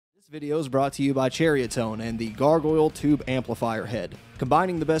Video is brought to you by Chariotone and the Gargoyle Tube Amplifier Head.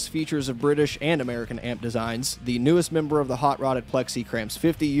 Combining the best features of British and American amp designs, the newest member of the hot-rodded Plexi crams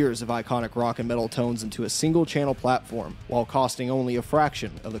 50 years of iconic rock and metal tones into a single-channel platform, while costing only a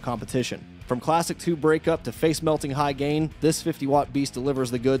fraction of the competition. From classic tube breakup to face-melting high gain, this 50-watt beast delivers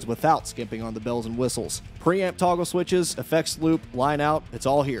the goods without skimping on the bells and whistles. Preamp toggle switches, effects loop, line out, it's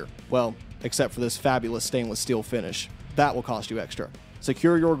all here. Well, except for this fabulous stainless steel finish. That will cost you extra.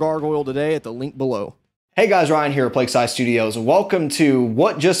 Secure your Gargoyle today at the link below. Hey guys, Ryan here at Plague Scythe Studios, and welcome to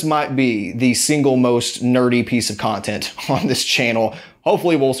what just might be the single most nerdy piece of content on this channel.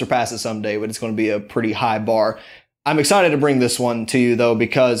 Hopefully we'll surpass it someday, but it's going to be a pretty high bar. I'm excited to bring this one to you though,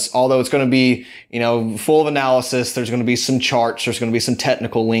 because although it's going to be, full of analysis, there's going to be some charts, there's going to be some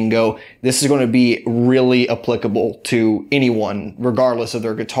technical lingo, this is going to be really applicable to anyone, regardless of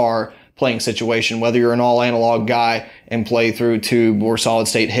their guitar playing situation, whether you're an all analog guy and play through tube or solid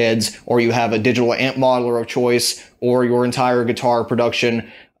state heads, or you have a digital amp modeler of choice, or your entire guitar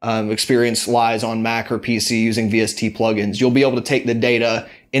production experience lies on Mac or PC using VST plugins. You'll be able to take the data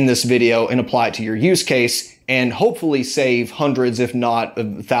in this video and apply it to your use case and hopefully save hundreds, if not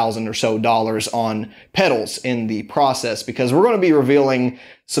 $1,000 or so on pedals in the process, because we're going to be revealing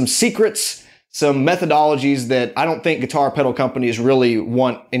some secrets, some methodologies that I don't think guitar pedal companies really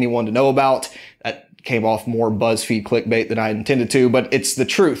want anyone to know about. That came off more BuzzFeed clickbait than I intended to, but it's the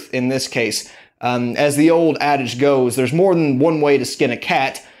truth in this case. As the old adage goes, there's more than one way to skin a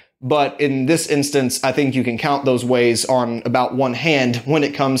cat, but in this instance, I think you can count those ways on about one hand when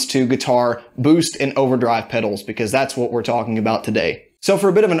it comes to guitar boost and overdrive pedals, because that's what we're talking about today. So for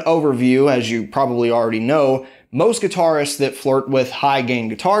a bit of an overview, as you probably already know, most guitarists that flirt with high gain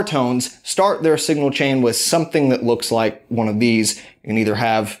guitar tones start their signal chain with something that looks like one of these. You can either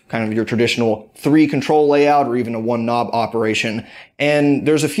have kind of your traditional 3 control layout or even a 1 knob operation. And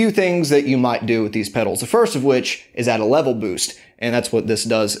there's a few things that you might do with these pedals. The first of which is add a level boost. And that's what this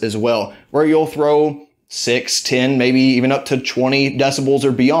does as well, where you'll throw 6, 10, maybe even up to 20 decibels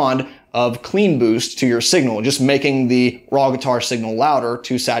or beyond of clean boost to your signal, just making the raw guitar signal louder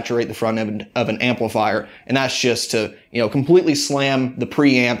to saturate the front end of an amplifier. And that's just to, completely slam the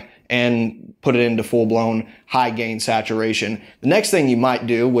preamp and put it into full-blown high gain saturation. The next thing you might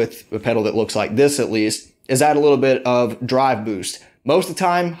do with a pedal that looks like this, at least, is add a little bit of drive boost. Most of the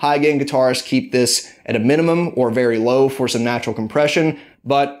time, high gain guitarists keep this at a minimum or very low for some natural compression,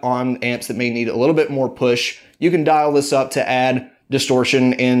 but on amps that may need a little bit more push, you can dial this up to add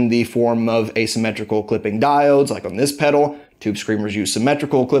distortion in the form of asymmetrical clipping diodes, like on this pedal. Tube screamers use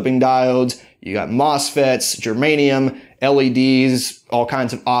symmetrical clipping diodes. You got MOSFETs, germanium, LEDs, all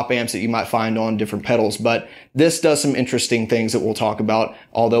kinds of op amps that you might find on different pedals. But this does some interesting things that we'll talk about,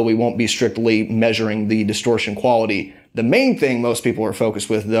 although we won't be strictly measuring the distortion quality. The main thing most people are focused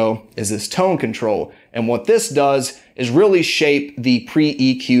with, though, is this tone control. And what this does is really shape the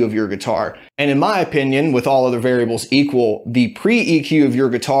pre-EQ of your guitar. And in my opinion, with all other variables equal, the pre-EQ of your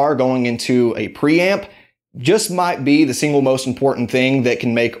guitar going into a preamp just might be the single most important thing that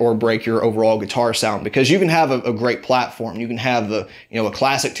can make or break your overall guitar sound. Because you can have a great platform. You can have a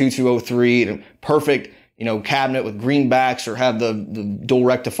classic 2203, perfect cabinet with greenbacks, or have the dual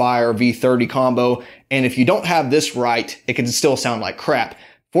rectifier V30 combo. And if you don't have this right, it can still sound like crap.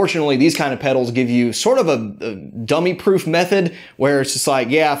 Fortunately, these kind of pedals give you sort of a dummy-proof method where it's just like,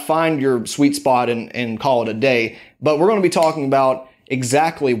 yeah, find your sweet spot and call it a day. But we're going to be talking about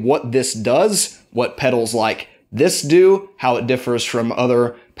exactly what this does, what pedals like this do, how it differs from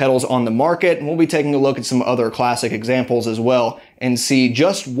other pedals on the market, and we'll be taking a look at some other classic examples as well and see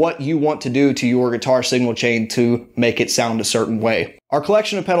just what you want to do to your guitar signal chain to make it sound a certain way. Our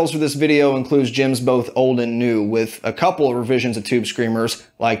collection of pedals for this video includes gems both old and new, with a couple of revisions of tube screamers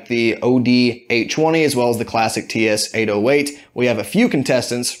like the OD-820 as well as the classic TS-808. We have a few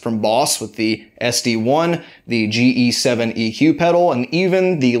contestants from Boss with the SD1, the GE7 EQ pedal, and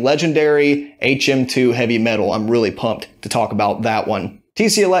even the legendary HM-2 heavy metal. I'm really pumped to talk about that one.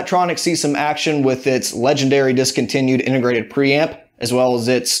 TC Electronics sees some action with its legendary discontinued integrated preamp, as well as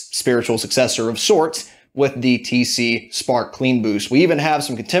its spiritual successor of sorts with the TC Spark Clean Boost. We even have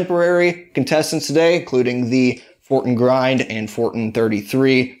some contemporary contestants today, including the Fortin Grind and Fortin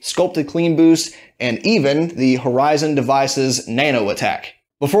 33 Sculpted Clean Boost, and even the Horizon Devices Nano Attack.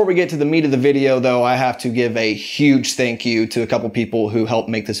 Before we get to the meat of the video, though, I have to give a huge thank you to a couple people who helped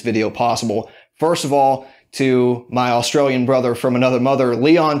make this video possible. First of all, to my Australian brother from another mother,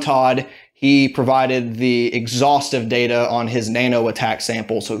 Leon Todd. He provided the exhaustive data on his Nano Attack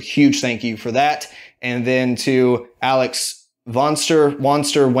sample, so huge thank you for that. And then to Alex I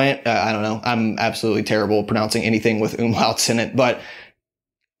don't know, I'm absolutely terrible pronouncing anything with umlauts in it, but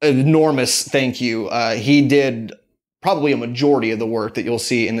enormous thank you. He did probably a majority of the work that you'll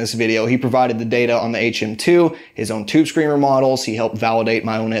see in this video. He provided the data on the HM-2, his own tube screamer models. He helped validate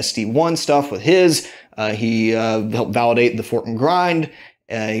my own SD1 stuff with his. He helped validate the fork and grind.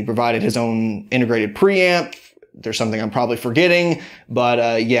 He provided his own integrated preamp. There's something I'm probably forgetting,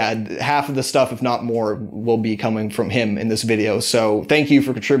 but yeah, half of the stuff, if not more, will be coming from him in this video. So thank you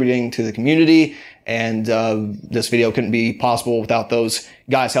for contributing to the community, and this video couldn't be possible without those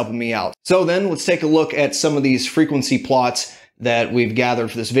guys helping me out. So then let's take a look at some of these frequency plots that we've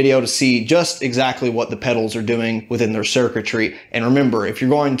gathered for this video to see just exactly what the pedals are doing within their circuitry. And remember, if you're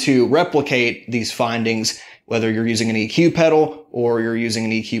going to replicate these findings, whether you're using an EQ pedal or you're using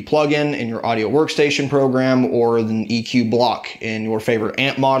an EQ plugin in your audio workstation program or an EQ block in your favorite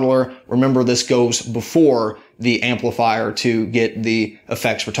amp modeler, remember this goes before the amplifier to get the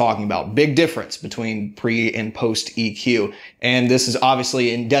effects we're talking about. Big difference between pre and post EQ. And this is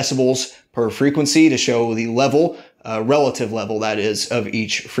obviously in decibels per frequency to show the level, relative level that is, of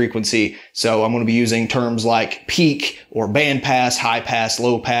each frequency. So I'm going to be using terms like peak or band pass, high pass,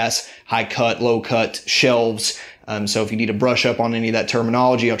 low pass, high cut, low cut, shelves. So if you need to brush up on any of that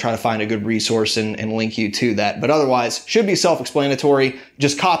terminology, I'll try to find a good resource and link you to that. But otherwise, should be self-explanatory.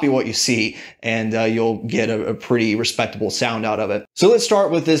 Just copy what you see and you'll get a pretty respectable sound out of it. So let's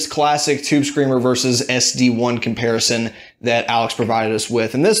start with this classic Tube Screamer versus SD1 comparison that Alex provided us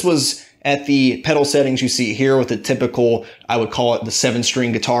with. And this was at the pedal settings you see here with the typical, I would call it the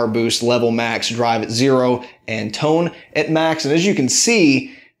 7-string guitar boost, level max, drive at 0, and tone at max. And as you can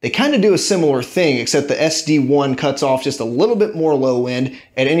see, they kind of do a similar thing, except the SD1 cuts off just a little bit more low end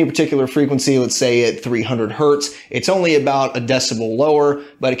at any particular frequency, let's say at 300 hertz. It's only about a decibel lower,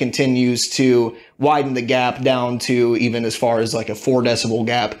 but it continues to widen the gap down to even as far as like a 4 decibel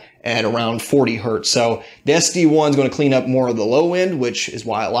gap at around 40 hertz. So the SD1 is going to clean up more of the low end, which is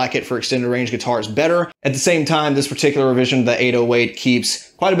why I like it for extended range guitars better. At the same time, this particular revision, the 808,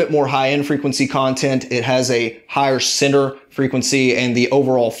 keeps quite a bit more high-end frequency content. It has a higher center frequency, and the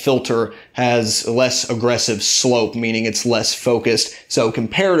overall filter has less aggressive slope, meaning it's less focused. So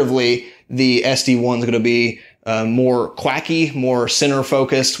comparatively, the SD1 is going to be more quacky, more center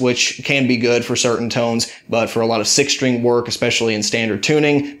focused, which can be good for certain tones, but for a lot of 6-string work, especially in standard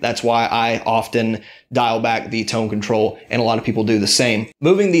tuning, that's why I often dial back the tone control, and a lot of people do the same.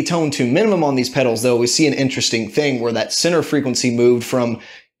 Moving the tone to minimum on these pedals, though, we see an interesting thing where that center frequency moved from,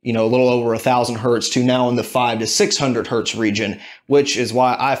 you know, a little over 1,000 hertz to now in the 500 to 600 hertz region, which is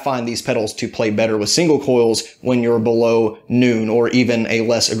why I find these pedals to play better with single coils when you're below noon, or even a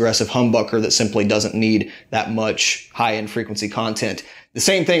less aggressive humbucker that simply doesn't need that much high-end frequency content. The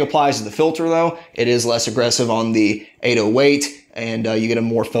same thing applies to the filter, though. It is less aggressive on the 808, and you get a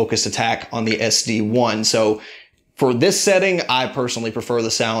more focused attack on the SD1. So for this setting, I personally prefer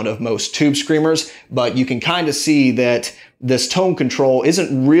the sound of most Tube Screamers, but you can kind of see that this tone control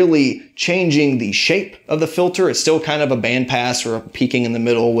isn't really changing the shape of the filter. It's still kind of a band pass or a peaking in the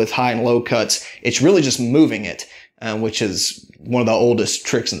middle with high and low cuts. It's really just moving it, which is one of the oldest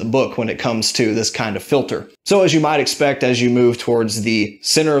tricks in the book when it comes to this kind of filter. So as you might expect, as you move towards the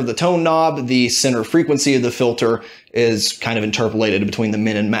center of the tone knob, the center frequency of the filter is kind of interpolated between the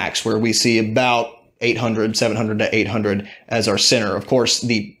min and max, where we see about 800, 700 to 800 as our center. Of course,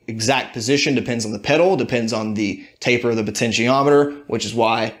 the exact position depends on the pedal, depends on the taper of the potentiometer, which is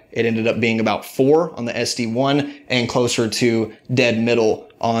why it ended up being about 4 on the SD1 and closer to dead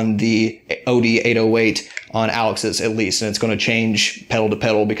middle on the OD808 on Alex's at least. And it's going to change pedal to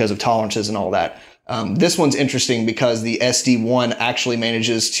pedal because of tolerances and all that. This one's interesting because the SD1 actually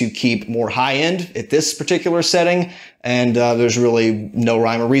manages to keep more high end at this particular setting, and there's really no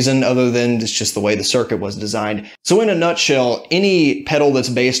rhyme or reason other than it's just the way the circuit was designed. So in a nutshell, any pedal that's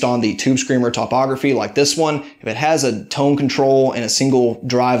based on the Tube Screamer topography like this one, if it has a tone control and a single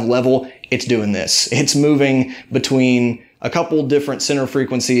drive level, it's doing this. It's moving between a couple different center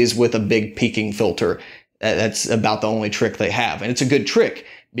frequencies with a big peaking filter. That's about the only trick they have, and it's a good trick,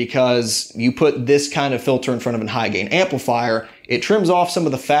 because you put this kind of filter in front of a high gain amplifier, it trims off some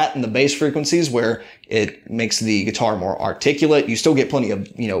of the fat in the bass frequencies where it makes the guitar more articulate. You still get plenty of,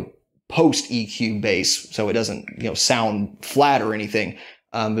 post EQ bass, so it doesn't, sound flat or anything.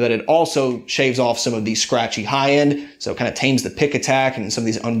 But it also shaves off some of the scratchy high end, so it kind of tames the pick attack and some of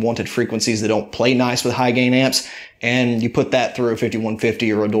these unwanted frequencies that don't play nice with high gain amps. And you put that through a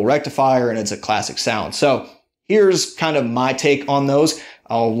 5150 or a dual rectifier, and it's a classic sound. So here's kind of my take on those.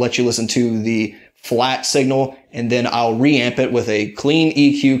 I'll let you listen to the flat signal, and then I'll reamp it with a clean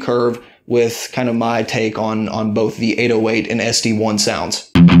EQ curve with kind of my take on both the 808 and SD1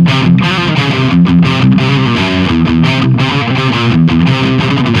 sounds.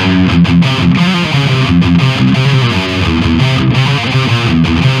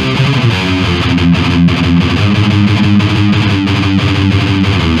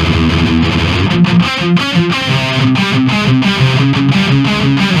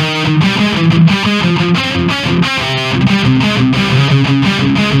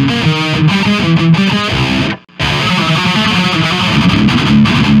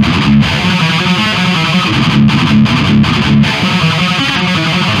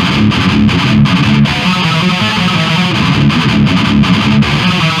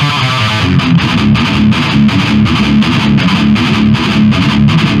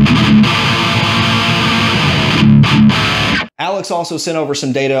 Alex also sent over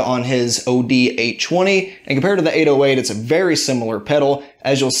some data on his OD820, and compared to the 808, it's a very similar pedal.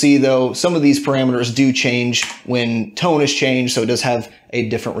 As you'll see though, some of these parameters do change when tone is changed, so it does have a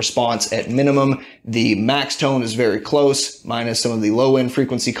different response at minimum. The max tone is very close, minus some of the low end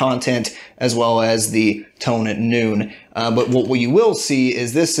frequency content, as well as the tone at noon. But what you will see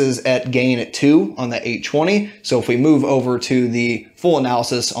is this is at gain at 2 on the 820. So if we move over to the full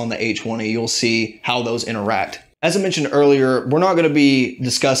analysis on the 820, you'll see how those interact. As I mentioned earlier, we're not going to be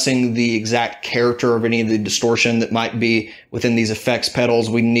discussing the exact character of any of the distortion that might be within these effects pedals.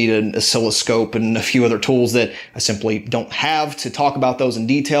 We need an oscilloscope and a few other tools that I simply don't have to talk about those in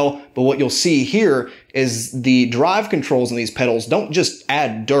detail. But what you'll see here is the drive controls in these pedals don't just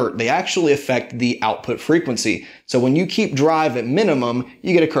add dirt, they actually affect the output frequency. So when you keep drive at minimum,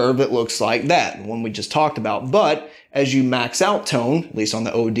 you get a curve that looks like that, the one we just talked about. But as you max out tone, at least on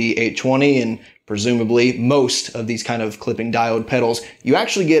the OD820 and presumably most of these kind of clipping diode pedals, you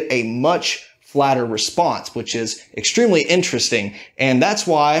actually get a much flatter response, which is extremely interesting. And that's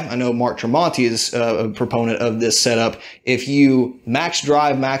why I know Mark Tremonti is a proponent of this setup. If you max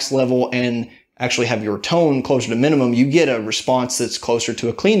drive, max level, and actually have your tone closer to minimum, you get a response that's closer to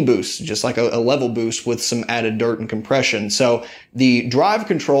a clean boost, just like a level boost with some added dirt and compression. So the drive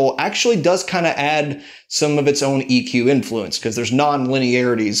control actually does kind of add some of its own EQ influence, because there's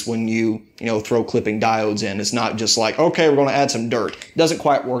non-linearities when you throw clipping diodes in. It's not just like, okay, we're going to add some dirt. It doesn't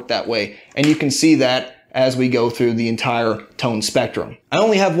quite work that way. And you can see that as we go through the entire tone spectrum. I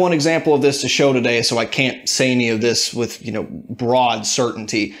only have one example of this to show today, so I can't say any of this with broad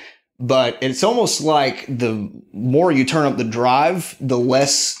certainty. But it's almost like the more you turn up the drive, the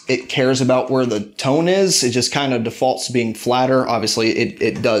less it cares about where the tone is. It just kind of defaults to being flatter. Obviously,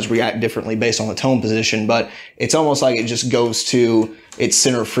 it does react differently based on the tone position, but it's almost like it just goes to its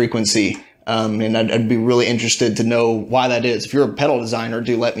center frequency. And I'd be really interested to know why that is. If you're a pedal designer,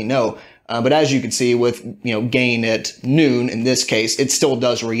 do let me know. But as you can see with, gain at noon, in this case, it still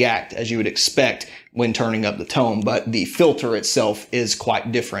does react as you would expect when turning up the tone, but the filter itself is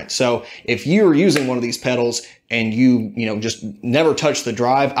quite different. So if you're using one of these pedals and you just never touch the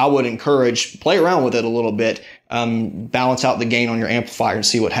drive, I would encourage, play around with it a little bit, balance out the gain on your amplifier and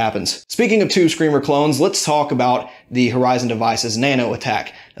see what happens. Speaking of two Screamer clones, let's talk about the Horizon Devices Nano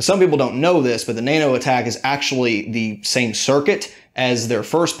Attack. Now, some people don't know this, but the Nano Attack is actually the same circuit as their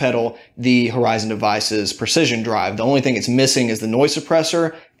first pedal, the Horizon Devices Precision Drive. The only thing it's missing is the noise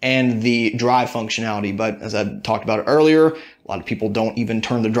suppressor and the drive functionality. But as I talked about earlier, a lot of people don't even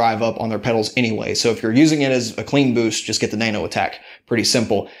turn the drive up on their pedals anyway. So if you're using it as a clean boost, just get the Nano Attack. Pretty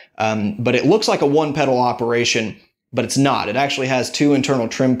simple. But it looks like a one pedal operation, but it's not. It actually has two internal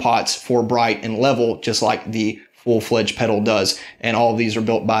trim pots for bright and level, just like the full-fledged pedal does. And all of these are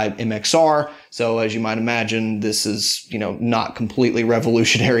built by MXR. So as you might imagine, this is, not completely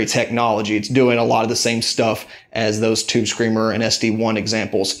revolutionary technology. It's doing a lot of the same stuff as those two Screamer and SD1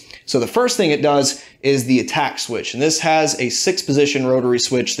 examples. So the first thing it does is the attack switch. And this has a 6-position rotary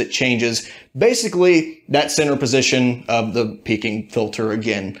switch that changes basically that center position of the peaking filter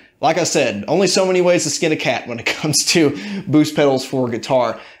again. Like I said, only so many ways to skin a cat when it comes to boost pedals for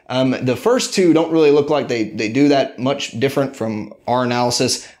guitar. The first two don't really look like they do that much different from our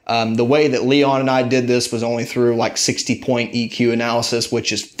analysis. The way that Leon and I did this was only through like 60-point EQ analysis,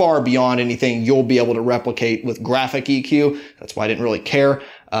 which is far beyond anything you'll be able to replicate with graphic EQ. That's why I didn't really care.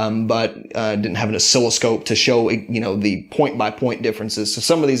 But didn't have an oscilloscope to show, the point-by-point differences. So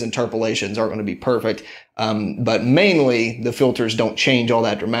some of these interpolations aren't going to be perfect. But mainly, the filters don't change all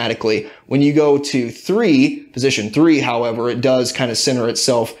that dramatically. When you go to position 3, however, it does kind of center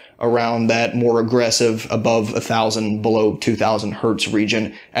itself around that more aggressive above 1,000, below 2,000 hertz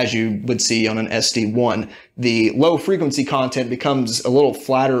region, as you would see on an SD1. The low frequency content becomes a little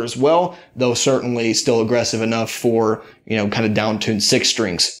flatter as well, though certainly still aggressive enough for, kind of down-tuned 6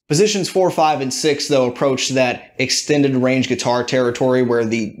 strings. Positions 4, 5, and 6, though, approach that extended range guitar territory where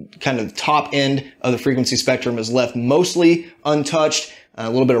the kind of top end of the frequency spectrum is left mostly untouched. A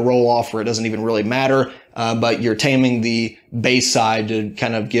little bit of roll off where it doesn't even really matter, but you're taming the bass side to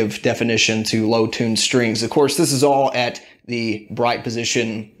kind of give definition to low tuned strings. Of course, this is all at the bright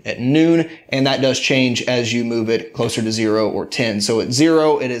position at noon, and that does change as you move it closer to 0 or 10. So at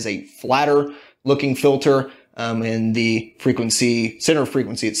 0, it is a flatter looking filter, and the center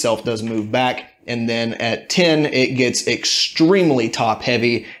frequency itself does move back. And then at 10, it gets extremely top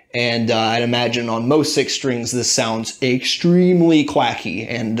heavy. And I'd imagine on most 6 strings, this sounds extremely quacky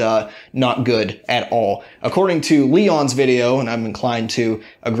and not good at all. According to Leon's video, and I'm inclined to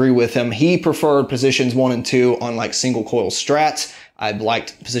agree with him, he preferred positions 1 and 2 on like single coil strats. I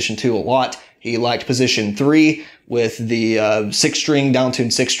liked position 2 a lot. He liked position 3 with the 6-string, down-tuned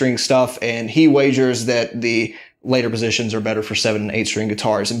 6-string stuff, and he wagers that the later positions are better for 7 and 8-string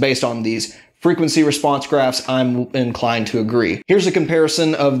guitars. And based on these frequency response graphs, I'm inclined to agree. Here's a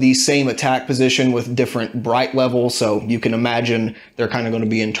comparison of the same attack position with different bright levels, so you can imagine they're kind of going to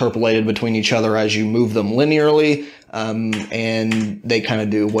be interpolated between each other as you move them linearly, and they kind of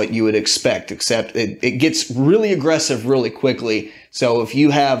do what you would expect, except it gets really aggressive really quickly. So if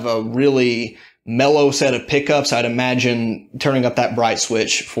you have a really mellow set of pickups, I'd imagine turning up that bright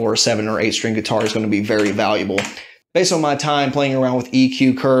switch for 7 or 8-string guitar is going to be very valuable. Based on my time playing around with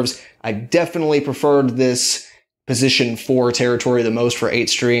EQ curves, I definitely preferred this position 4 territory the most for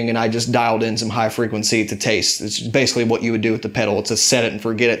 8-string, and I just dialed in some high frequency to taste. It's basically what you would do with the pedal. It's a set it and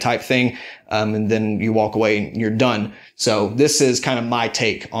forget it type thing, and then you walk away and you're done. So this is kind of my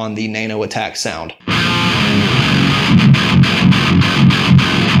take on the Nano attack sound.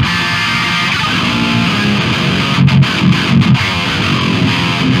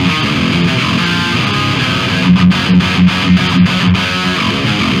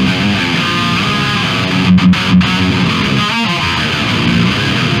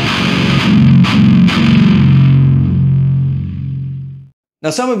 Now,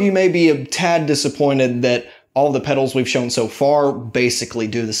 some of you may be a tad disappointed that all the pedals we've shown so far basically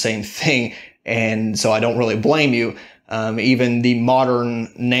do the same thing, and so I don't really blame you. Even the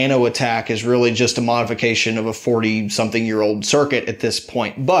modern Nano attack is really just a modification of a 40-something-year-old circuit at this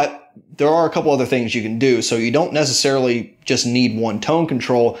point, but there are a couple other things you can do. So you don't necessarily just need one tone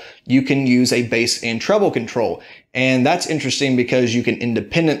control. You can use a bass and treble control. And that's interesting because you can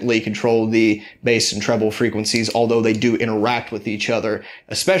independently control the bass and treble frequencies, although they do interact with each other,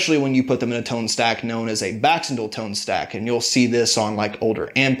 especially when you put them in a tone stack known as a Baxendale tone stack. And you'll see this on like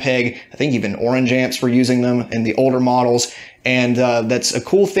older Ampeg. I think even Orange amps were using them in the older models. And that's a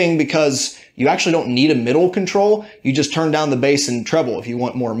cool thing because you actually don't need a middle control. You just turn down the bass and treble if you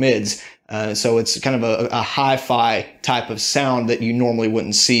want more mids. So it's kind of a hi-fi type of sound that you normally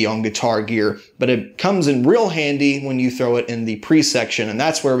wouldn't see on guitar gear, but it comes in real handy when you throw it in the pre section, and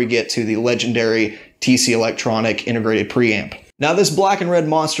that's where we get to the legendary TC Electronic integrated preamp. Now, this black and red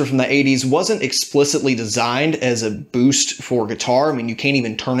monster from the 80s wasn't explicitly designed as a boost for guitar. I mean, you can't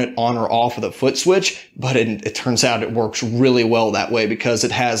even turn it on or off with a foot switch, but it turns out it works really well that way because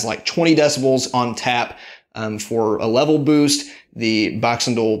it has like 20 decibels on tap for a level boost. The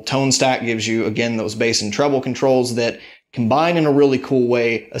Baxendale tone stack gives you, again, those bass and treble controls that combine in a really cool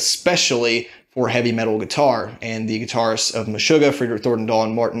way, especially for heavy metal guitar. And the guitarists of Meshuggah, Friedrich Thorndahl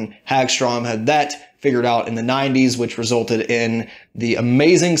and Martin Hagstrom, had that figured out in the 90s, which resulted in the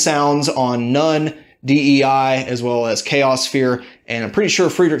amazing sounds on None, DEI, as well as Chaosphere. And I'm pretty sure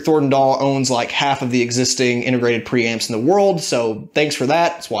Friedrich Thorndahl owns like half of the existing integrated preamps in the world. So thanks for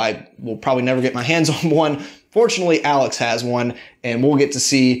that. That's why we'll probably never get my hands on one. Fortunately, Alex has one, and we'll get to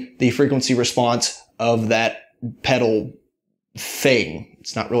see the frequency response of that pedal thing.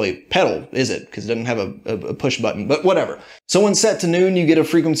 It's not really pedal, is it? Because it doesn't have a push button, but whatever. So when set to noon, you get a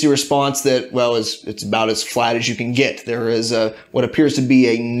frequency response that, well, it's about as flat as you can get. There is what appears to be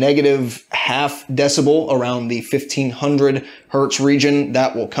a negative half decibel around the 1500 hertz region.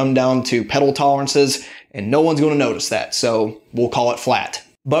 That will come down to pedal tolerances, and no one's going to notice that, so we'll call it flat.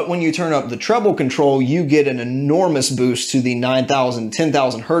 But when you turn up the treble control, you get an enormous boost to the 9,000,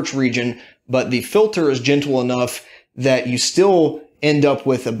 10,000 hertz region, but the filter is gentle enough that you still end up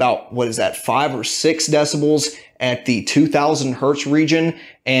with about, what is that, 5 or 6 decibels at the 2,000 hertz region.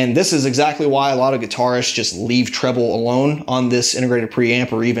 And this is exactly why a lot of guitarists just leave treble alone on this integrated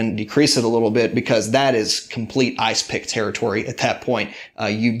preamp or even decrease it a little bit, because that is complete ice pick territory at that point.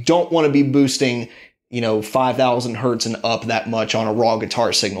 You don't want to be boosting 5,000 hertz and up that much on a raw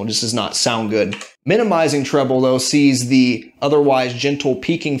guitar signal. It just does not sound good. Minimizing treble, though, sees the otherwise gentle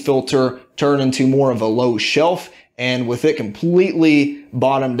peaking filter turn into more of a low shelf, and with it completely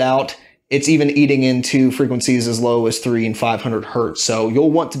bottomed out, it's even eating into frequencies as low as 300 and 500 hertz. So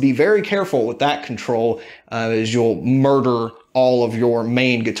you'll want to be very careful with that control, as you'll murder all of your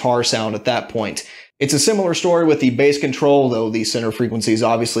main guitar sound at that point. It's a similar story with the bass control, though the center frequencies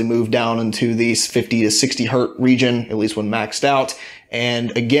obviously move down into the 50 to 60 hertz region, at least when maxed out.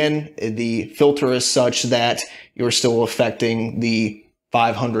 And again, the filter is such that you're still affecting the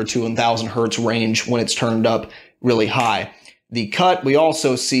 500 to 1,000 hertz range when it's turned up really high. The cut, we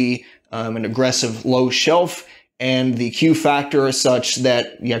also see an aggressive low shelf, and the Q factor is such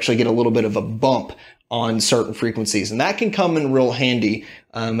that you actually get a little bit of a bump on certain frequencies, and that can come in real handy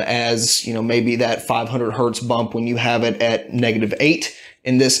as maybe that 500 hertz bump when you have it at -8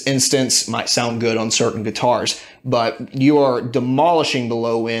 in this instance might sound good on certain guitars. but you are demolishing the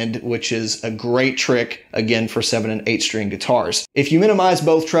low end, which is a great trick, again, for 7 and 8 string guitars. If you minimize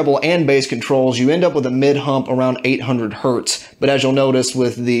both treble and bass controls, you end up with a mid hump around 800 hertz. But as you'll notice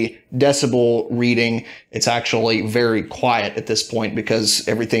with the decibel reading, it's actually very quiet at this point because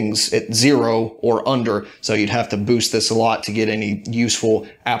everything's at 0 or under. So you'd have to boost this a lot to get any useful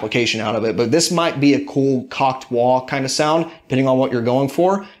application out of it. But this might be a cool cocked wah kind of sound, depending on what you're going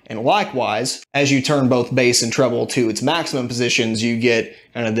for. And likewise, as you turn both bass and treble to its maximum positions, you get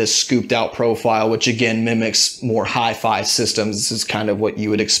kind of this scooped out profile, which again mimics more hi-fi systems. This is kind of what you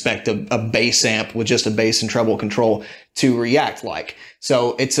would expect a bass amp with just a bass and treble control to react like.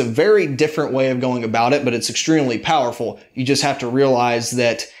 So it's a very different way of going about it, but it's extremely powerful. You just have to realize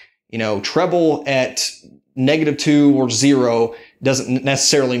that, you know, treble at -2 or 0 doesn't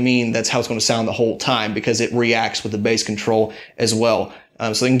necessarily mean that's how it's going to sound the whole time, because it reacts with the bass control as well.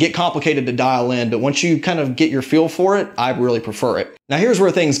 So it can get complicated to dial in, but once you kind of get your feel for it, I really prefer it. Now here's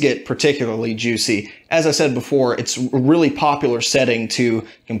where things get particularly juicy. As I said before, it's a really popular setting to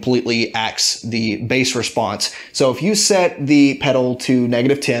completely axe the bass response. So if you set the pedal to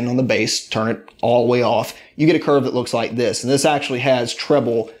 -10 on the bass, turn it all the way off, you get a curve that looks like this. And this actually has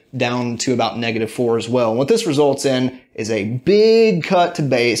treble down to about -4 as well. And what this results in is a big cut to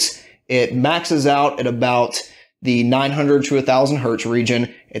bass. It maxes out at about the 900 to 1000 hertz region.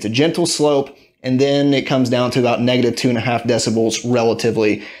 It's a gentle slope, and then it comes down to about -2.5 decibels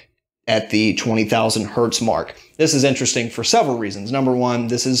relatively at the 20,000 hertz mark. This is interesting for several reasons. Number one,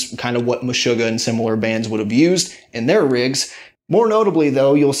 this is kind of what Meshuggah and similar bands would have used in their rigs. More notably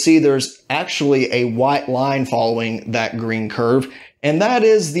though, you'll see there's actually a white line following that green curve, and that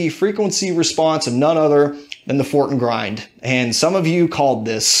is the frequency response of none other than the Fort and Grind. And some of you called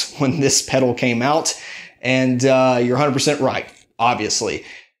this when this pedal came out, and you're 100% right, obviously.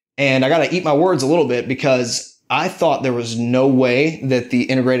 And I gotta eat my words a little bit because I thought there was no way that the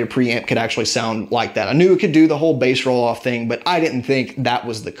integrated preamp could actually sound like that. I knew it could do the whole bass roll off thing, but I didn't think that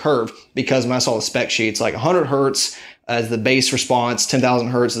was the curve, because when I saw the spec sheet, it's like 100 hertz as the bass response, 10,000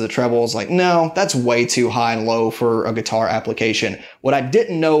 hertz as the treble. Is like, no, that's way too high and low for a guitar application. What I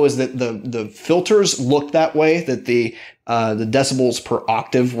didn't know is that the filters looked that way, that the decibels per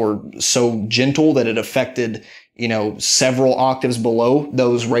octave were so gentle that it affected, you know, several octaves below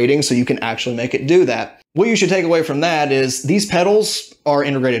those ratings, so you can actually make it do that. What you should take away from that is these pedals are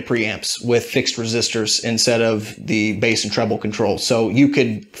integrated preamps with fixed resistors instead of the bass and treble control. So you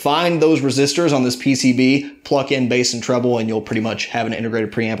could find those resistors on this PCB, plug in bass and treble, and you'll pretty much have an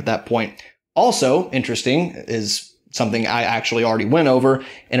integrated preamp at that point. Also interesting is something I actually already went over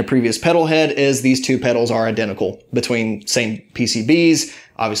in a previous pedal head, is these two pedals are identical between same PCBs.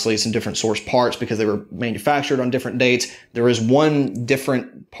 Obviously some different source parts because they were manufactured on different dates. There is one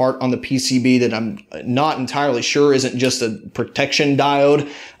different part on the PCB that I'm not entirely sure isn't just a protection diode,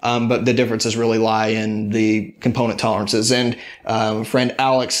 but the differences really lie in the component tolerances. And friend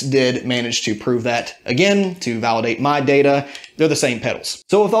Alex did manage to prove that again to validate my data. They're the same pedals.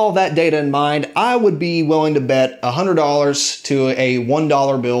 So with all that data in mind, I would be willing to bet $100 to a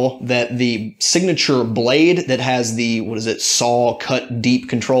 $1 bill that the signature blade that has the, what is it, saw cut deep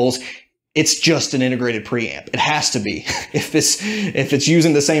controls, it's just an integrated preamp. It has to be. If it's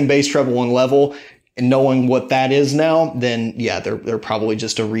using the same bass, treble, and level, and knowing what that is now, then yeah, they're probably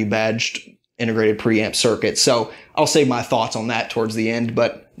just a rebadged integrated preamp circuit. So I'll save my thoughts on that towards the end,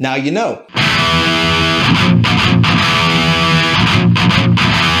 but now you know.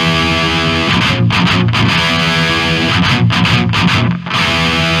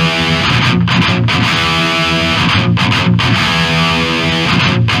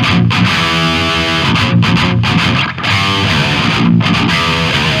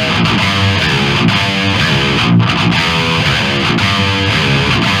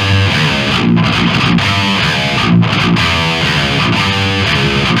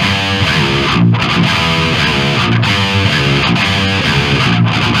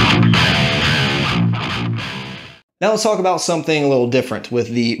 Now let's talk about something a little different with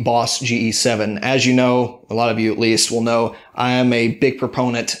the Boss GE7. As you know, a lot of you at least will know, I am a big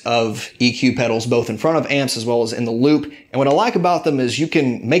proponent of EQ pedals, both in front of amps as well as in the loop. And what I like about them is you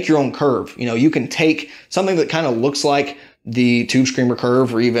can make your own curve. You know, you can take something that kind of looks like the Tube Screamer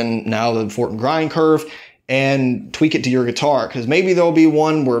curve, or even now the Fort and Grind curve, and tweak it to your guitar, because maybe there'll be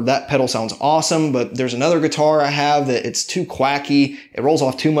one where that pedal sounds awesome, but there's another guitar I have that it's too quacky, it rolls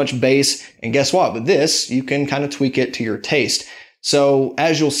off too much bass, and guess what? With this, you can kind of tweak it to your taste. So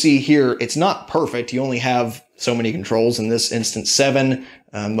as you'll see here, it's not perfect. You only have so many controls. In this instance, 7.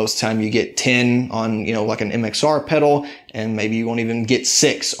 Most of the time you get 10 on, like an MXR pedal, and maybe you won't even get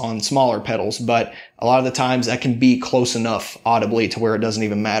 6 on smaller pedals. But a lot of the times that can be close enough audibly to where it doesn't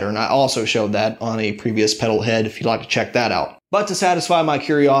even matter. And I also showed that on a previous pedal head if you'd like to check that out. But to satisfy my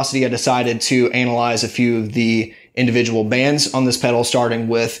curiosity, I decided to analyze a few of the individual bands on this pedal, starting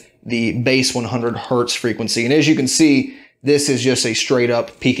with the bass 100 Hertz frequency. And as you can see, this is just a straight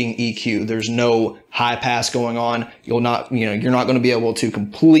up peaking EQ. There's no high pass going on. You're not going to be able to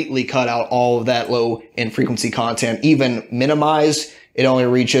completely cut out all of that low end frequency content. Even minimized, it only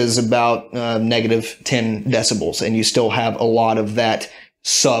reaches about negative 10 decibels, and you still have a lot of that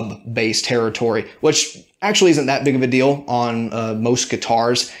sub bass territory, which actually isn't that big of a deal on most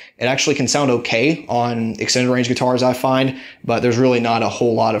guitars. It actually can sound okay on extended range guitars, I find, but there's really not a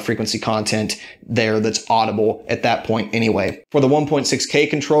whole lot of frequency content there that's audible at that point anyway. For the 1.6K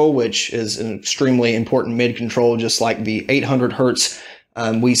control, which is an extremely important mid control, just like the 800 Hertz,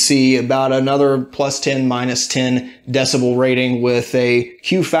 we see about another plus 10, minus 10 decibel rating with a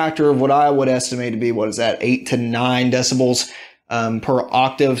Q factor of what I would estimate to be, 8 to 9 decibels per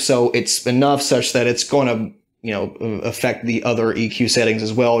octave. So it's enough such that it's going to affect the other EQ settings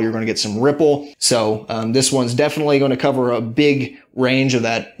as well. You're going to get some ripple. So this one's definitely going to cover a big range of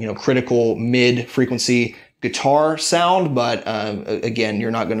that, critical mid frequency guitar sound. But again,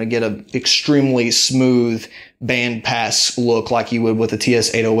 you're not going to get an extremely smooth band pass look like you would with a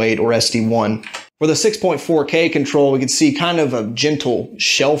TS-808 or SD1. For the 6.4K control, we can see kind of a gentle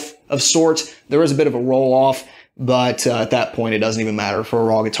shelf of sorts. There is a bit of a roll off, but at that point, it doesn't even matter for a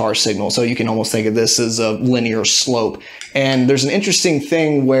raw guitar signal. So you can almost think of this as a linear slope. And there's an interesting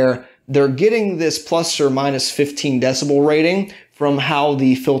thing where they're getting this plus or minus 15 decibel rating from how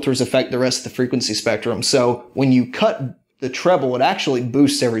the filters affect the rest of the frequency spectrum. So when you cut the treble, it actually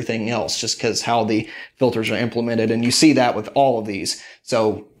boosts everything else just because how the filters are implemented. And you see that with all of these.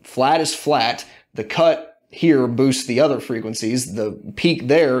 So flat is flat. The cut here boosts the other frequencies. The peak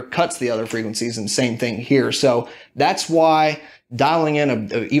there cuts the other frequencies, and same thing here. So that's why dialing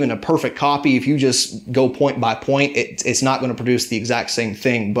in even a perfect copy, if you just go point by point, it's not going to produce the exact same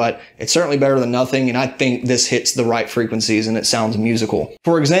thing, but it's certainly better than nothing. And I think this hits the right frequencies and it sounds musical.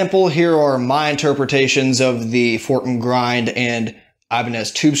 For example, here are my interpretations of the Fort and Grind and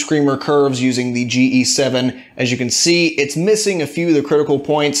Ibanez Tube Screamer curves using the GE7. As you can see, it's missing a few of the critical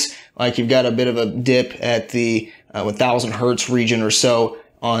points. Like you've got a bit of a dip at the 1000 Hertz region or so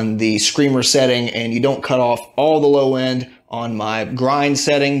on the Screamer setting, and you don't cut off all the low end on my grind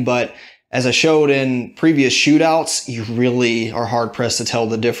setting. But as I showed in previous shootouts, you really are hard pressed to tell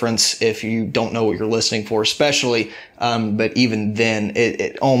the difference if you don't know what you're listening for, especially. But even then,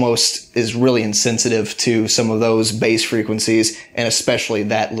 it almost is really insensitive to some of those bass frequencies, and especially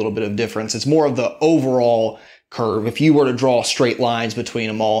that little bit of difference. It's more of the overall curve. If you were to draw straight lines between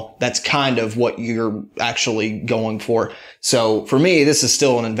them all, that's kind of what you're actually going for. So for me, this is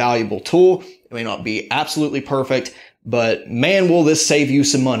still an invaluable tool. It may not be absolutely perfect, but man, will this save you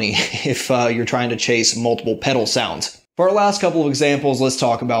some money if you're trying to chase multiple pedal sounds. For our last couple of examples, let's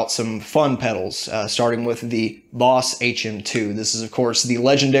talk about some fun pedals, starting with the Boss HM-2. This is, of course, the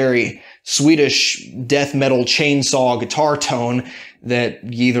legendary Swedish death metal chainsaw guitar tone that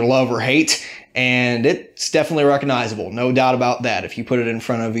you either love or hate. And it's definitely recognizable, no doubt about that. If you put it in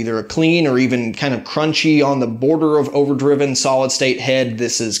front of either a clean or even kind of crunchy on the border of overdriven solid state head,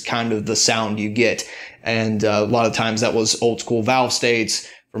 this is kind of the sound you get. And a lot of times that was old school valve states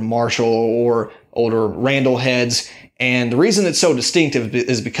from Marshall or older Randall heads. And the reason it's so distinctive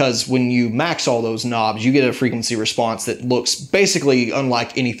is because when you max all those knobs, you get a frequency response that looks basically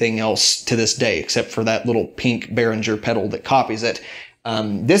unlike anything else to this day, except for that little pink Behringer pedal that copies it.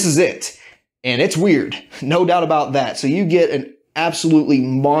 This is it. And it's weird, no doubt about that. So you get an absolutely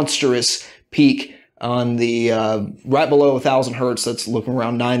monstrous peak on the right below 1000 Hertz. That's looking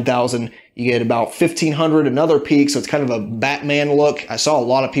around 9,000. You get about 1500, another peak. So it's kind of a Batman look. I saw a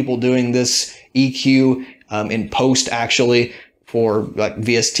lot of people doing this EQ in post actually for like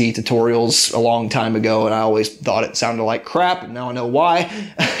VST tutorials a long time ago. And I always thought it sounded like crap. Now I know why.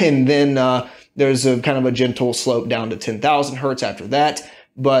 And then there's a kind of a gentle slope down to 10,000 Hertz after that.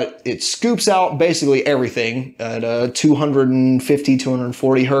 But it scoops out basically everything at 250,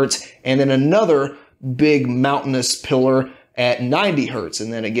 240 Hertz, and then another big mountainous pillar at 90 Hertz,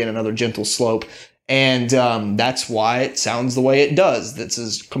 and then again another gentle slope. And that's why it sounds the way it does. This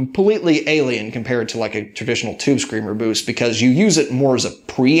is completely alien compared to like a traditional Tube Screamer boost, because you use it more as a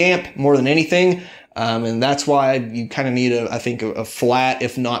preamp more than anything. And that's why you kind of need, I think, a flat,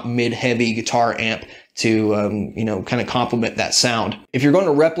 if not mid-heavy guitar amp to, you know, kind of complement that sound. If you're going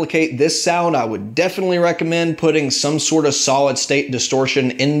to replicate this sound, I would definitely recommend putting some sort of solid state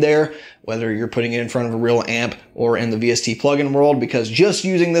distortion in there, whether you're putting it in front of a real amp or in the VST plugin world, because just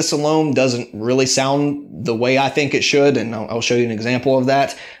using this alone doesn't really sound the way I think it should, and I'll show you an example of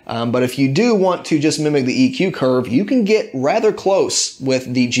that. But if you do want to just mimic the EQ curve, you can get rather close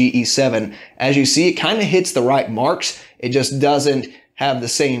with the GE7. As you see, it kind of hits the right marks. It just doesn't have the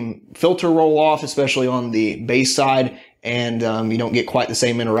same filter roll off, especially on the bass side, and you don't get quite the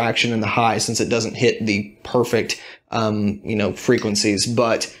same interaction in the high since it doesn't hit the perfect, you know, frequencies.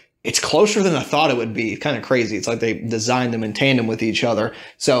 But it's closer than I thought it would be. Kind of crazy. It's like they designed them in tandem with each other.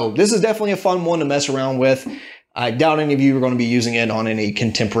 So this is definitely a fun one to mess around with. I doubt any of you are going to be using it on any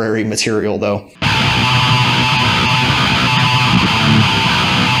contemporary material though.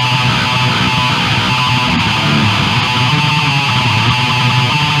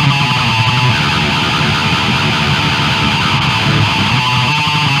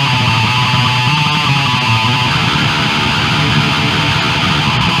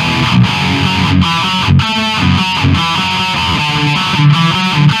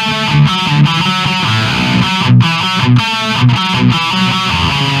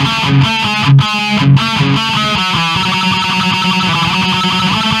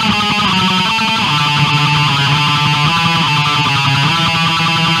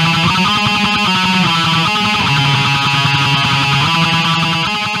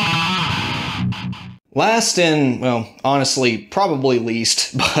 Last and, well, honestly, probably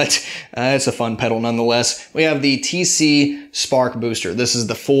least, but it's a fun pedal nonetheless, we have the TC Spark Booster. This is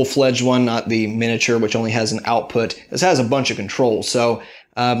the full-fledged one, not the miniature, which only has an output. This has a bunch of controls, so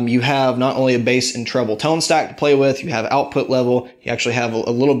you have not only a bass and treble tone stack to play with, you have output level, you actually have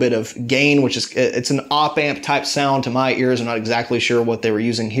a little bit of gain, which is, it's an op-amp type sound to my ears. I'm not exactly sure what they were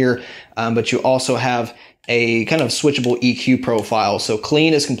using here, but you also have a kind of switchable EQ profile. So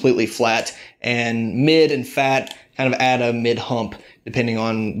clean is completely flat, and mid and fat kind of add a mid hump depending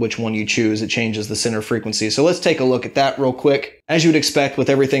on which one you choose. It changes the center frequency. So let's take a look at that real quick. As you would expect with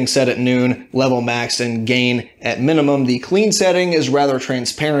everything set at noon, level maxed and gain at minimum, the clean setting is rather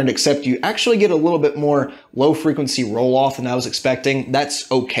transparent, except you actually get a little bit more low frequency roll off than I was expecting.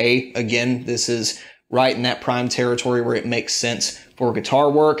 That's okay. Again, this is right in that prime territory where it makes sense for guitar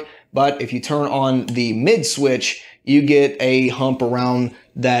work. But if you turn on the mid switch, you get a hump around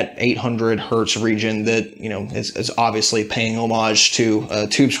that 800 hertz region that, you know, is obviously paying homage to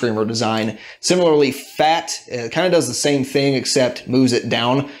Tube Screamer design. Similarly, fat kind of does the same thing, except moves it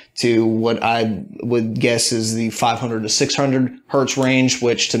down to what I would guess is the 500 to 600 hertz range,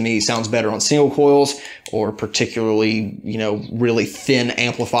 which to me sounds better on single coils or particularly, you know, really thin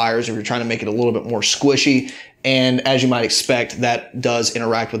amplifiers if you're trying to make it a little bit more squishy. And as you might expect, that does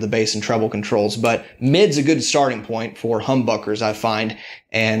interact with the bass and treble controls. But mid's a good starting point for humbuckers, I find.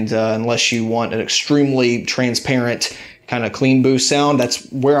 And unless you want an extremely transparent kind of clean boost sound, that's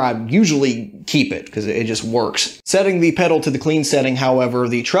where I usually keep it because it just works. Setting the pedal to the clean setting, however,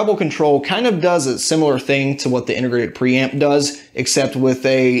 the treble control kind of does a similar thing to what the integrated preamp does, except with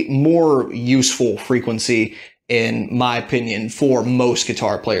a more useful frequency, in my opinion, for most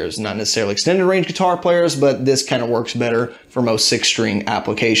guitar players. Not necessarily extended range guitar players, but this kind of works better for most 6-string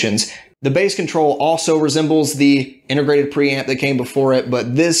applications. The bass control also resembles the integrated preamp that came before it,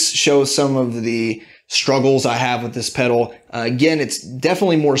 but this shows some of the struggles I have with this pedal. Again, it's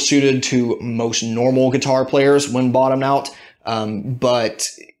definitely more suited to most normal guitar players when bottomed out, but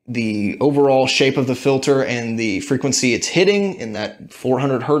the overall shape of the filter and the frequency it's hitting in that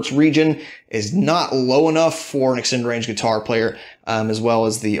 400 hertz region is not low enough for an extended range guitar player, as well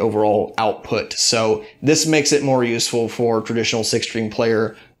as the overall output. So this makes it more useful for traditional 6-string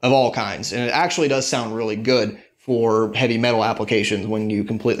player of all kinds. And it actually does sound really good for heavy metal applications when you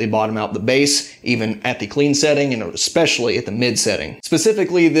completely bottom out the bass, even at the clean setting, and especially at the mid setting.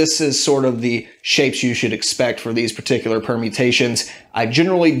 Specifically, this is sort of the shapes you should expect for these particular permutations. I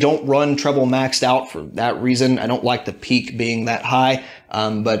generally don't run treble maxed out for that reason. I don't like the peak being that high,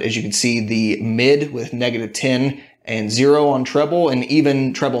 but as you can see, the mid with -10 and 0 on treble, and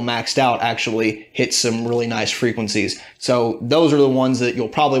even treble maxed out actually hits some really nice frequencies. So those are the ones that you'll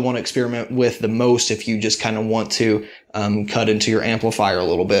probably want to experiment with the most if you just kind of want to cut into your amplifier a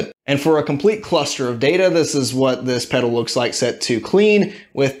little bit. And for a complete cluster of data, this is what this pedal looks like set to clean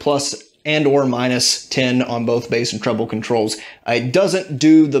with plus and or -10 on both bass and treble controls. It doesn't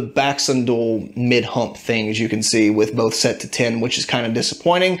do the Baxendal mid hump thing, as you can see, with both set to 10, which is kind of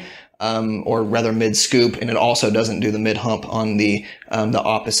disappointing. or rather mid scoop, and it also doesn't do the mid hump on the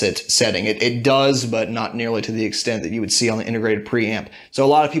opposite setting. It does, but not nearly to the extent that you would see on the integrated preamp. So a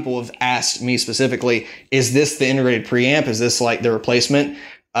lot of people have asked me specifically, is this the integrated preamp? Is this like the replacement?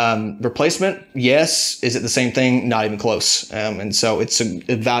 Replacement, yes. Is it the same thing? Not even close. And so it's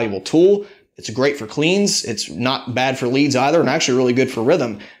a valuable tool. It's great for cleans. It's not bad for leads either, and actually really good for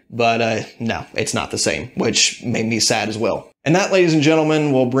rhythm. But no, it's not the same, which made me sad as well. And that, ladies and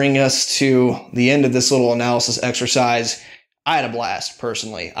gentlemen, will bring us to the end of this little analysis exercise. I had a blast,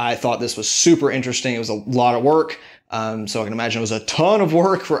 personally. I thought this was super interesting. It was a lot of work. So I can imagine it was a ton of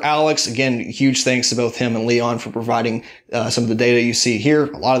work for Alex. Again, huge thanks to both him and Leon for providing some of the data you see here,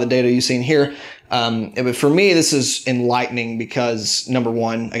 a lot of the data you've seen here. But for me, this is enlightening because, number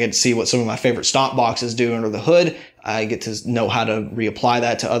one, I get to see what some of my favorite stomp boxes do under the hood. I get to know how to reapply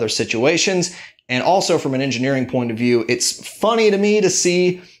that to other situations. And also from an engineering point of view, it's funny to me to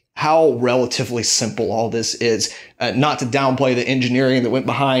see how relatively simple all this is. Not to downplay the engineering that went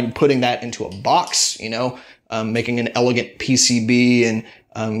behind putting that into a box, you know, making an elegant PCB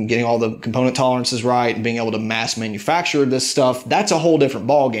and getting all the component tolerances right and being able to mass manufacture this stuff. That's a whole different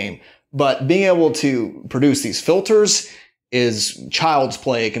ballgame. But being able to produce these filters is child's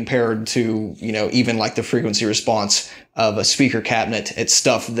play compared to, you know, even like the frequency response of a speaker cabinet. It's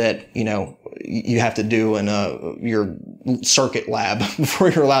stuff that, you know, you have to do in your circuit lab before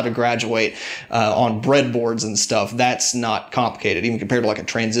you're allowed to graduate on breadboards and stuff. That's not complicated, even compared to like a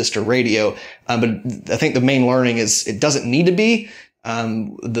transistor radio. But I think the main learning is it doesn't need to be.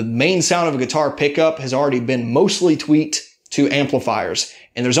 The main sound of a guitar pickup has already been mostly tweaked to amplifiers.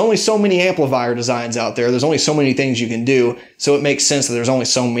 And there's only so many amplifier designs out there. There's only so many things you can do. So it makes sense that there's only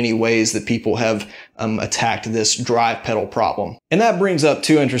so many ways that people have attacked this drive pedal problem. And that brings up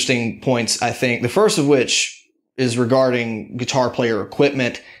two interesting points, I think. The first of which is regarding guitar player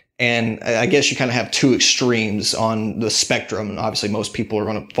equipment. And I guess you kind of have two extremes on the spectrum. And obviously most people are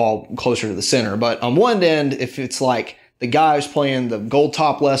going to fall closer to the center. But on one end, if it's like the guy who's playing the gold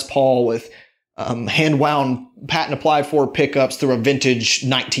top Les Paul with hand-wound patent applied for pickups through a vintage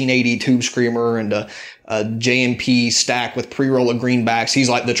 1980 tube screamer and a J&P stack with pre-roller greenbacks. He's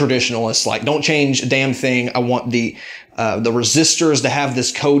like the traditionalist, like, don't change a damn thing. I want the resistors to have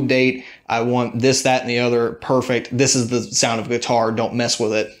this code date. I want this, that, and the other. Perfect. This is the sound of a guitar. Don't mess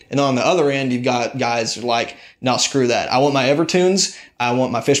with it. And on the other end, you've got guys who are like, no, screw that. I want my Evertunes. I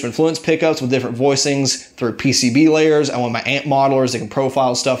want my Fishman Fluence pickups with different voicings through PCB layers. I want my amp modelers that can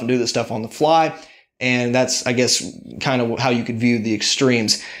profile stuff and do this stuff on the fly. And that's, I guess, kind of how you could view the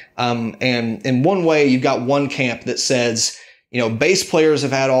extremes. And in one way, you've got one camp that says, you know, bass players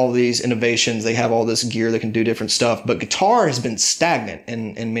have had all these innovations. They have all this gear that can do different stuff. But guitar has been stagnant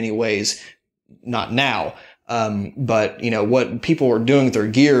in many ways. Not now. But, you know, what people are doing with their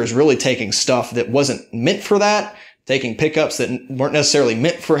gear is really taking stuff that wasn't meant for that, taking pickups that weren't necessarily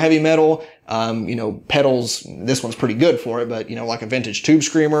meant for heavy metal, you know, pedals. This one's pretty good for it, but, you know, like a vintage tube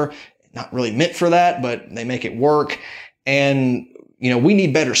screamer, not really meant for that, but they make it work. And, you know, we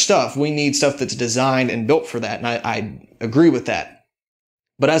need better stuff. We need stuff that's designed and built for that. And I agree with that.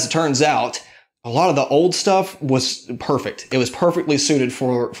 But as it turns out, a lot of the old stuff was perfect. It was perfectly suited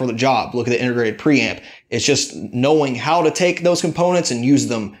for the job. Look at the integrated preamp. It's just knowing how to take those components and use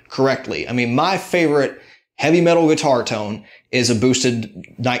them correctly. I mean, my favorite heavy metal guitar tone is a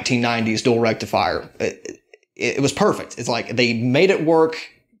boosted 1990s dual rectifier. It was perfect. It's like they made it work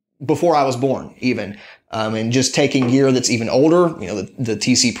before I was born, even. And just taking gear that's even older, you know, the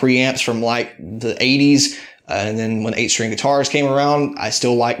TC preamps from like the 80s, and then when 8-string guitars came around, I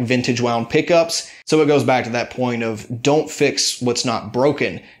still like vintage wound pickups. So it goes back to that point of don't fix what's not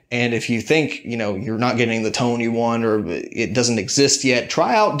broken. And if you think, you know, you're not getting the tone you want or it doesn't exist yet,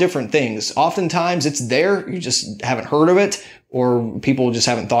 try out different things. Oftentimes it's there, you just haven't heard of it, or people just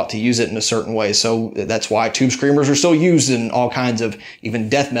haven't thought to use it in a certain way. So that's why tube screamers are still used in all kinds of even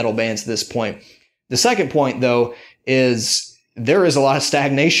death metal bands at this point. The second point, though, is there is a lot of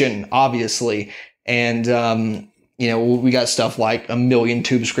stagnation, obviously. And, you know, we got stuff like a million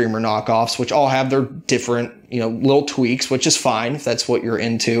tube screamer knockoffs, which all have their different, you know, little tweaks, which is fine if that's what you're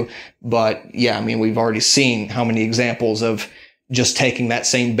into. But yeah, I mean, we've already seen how many examples of just taking that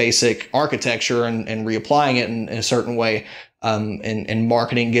same basic architecture and reapplying it in a certain way. And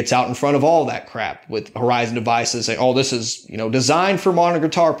marketing gets out in front of all that crap with Horizon devices saying, oh, this is, you know, designed for modern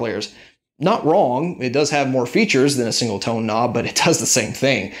guitar players. Not wrong. It does have more features than a single tone knob, but it does the same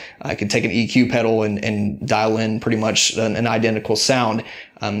thing. I can take an EQ pedal and dial in pretty much an identical sound.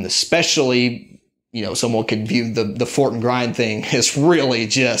 Especially, you know, someone could view the Fort and Grind thing as really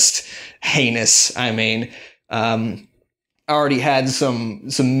just heinous. I mean, I already had some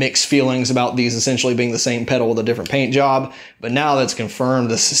mixed feelings about these essentially being the same pedal with a different paint job, but now that's confirmed,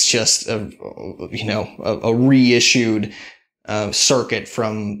 this is just a reissued circuit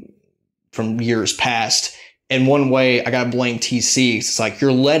from years past. And one way I gotta blame TC, it's like,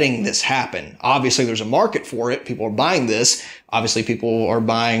 you're letting this happen. Obviously there's a market for it. People are buying this. Obviously people are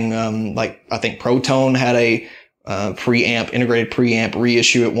buying, like I think Proton had a preamp, integrated preamp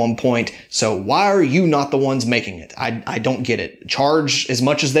reissue at one point. So why are you not the ones making it? I don't get it. Charge as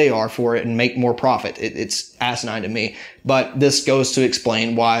much as they are for it and make more profit. It's asinine to me. But this goes to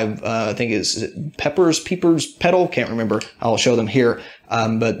explain why I think is Peppers pedal. Can't remember. I'll show them here.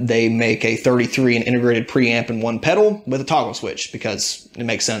 But they make a 33 and integrated preamp in one pedal with a toggle switch because it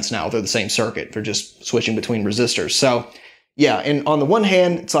makes sense now. They're the same circuit. They're just switching between resistors. So yeah, and on the one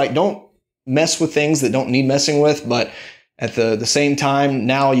hand, it's like, don't mess with things that don't need messing with, but at the same time,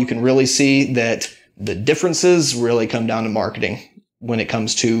 now you can really see that the differences really come down to marketing when it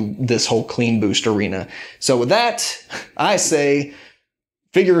comes to this whole clean boost arena. So with that, I say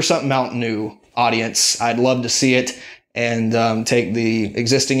figure something out new, audience. I'd love to see it, and take the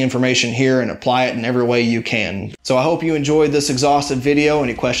existing information here and apply it in every way you can. So I hope you enjoyed this exhaustive video.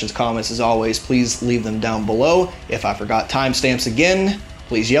 Any questions, comments, as always, please leave them down below. If I forgot timestamps again,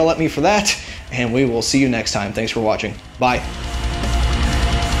 please yell at me for that, and we will see you next time. Thanks for watching. Bye.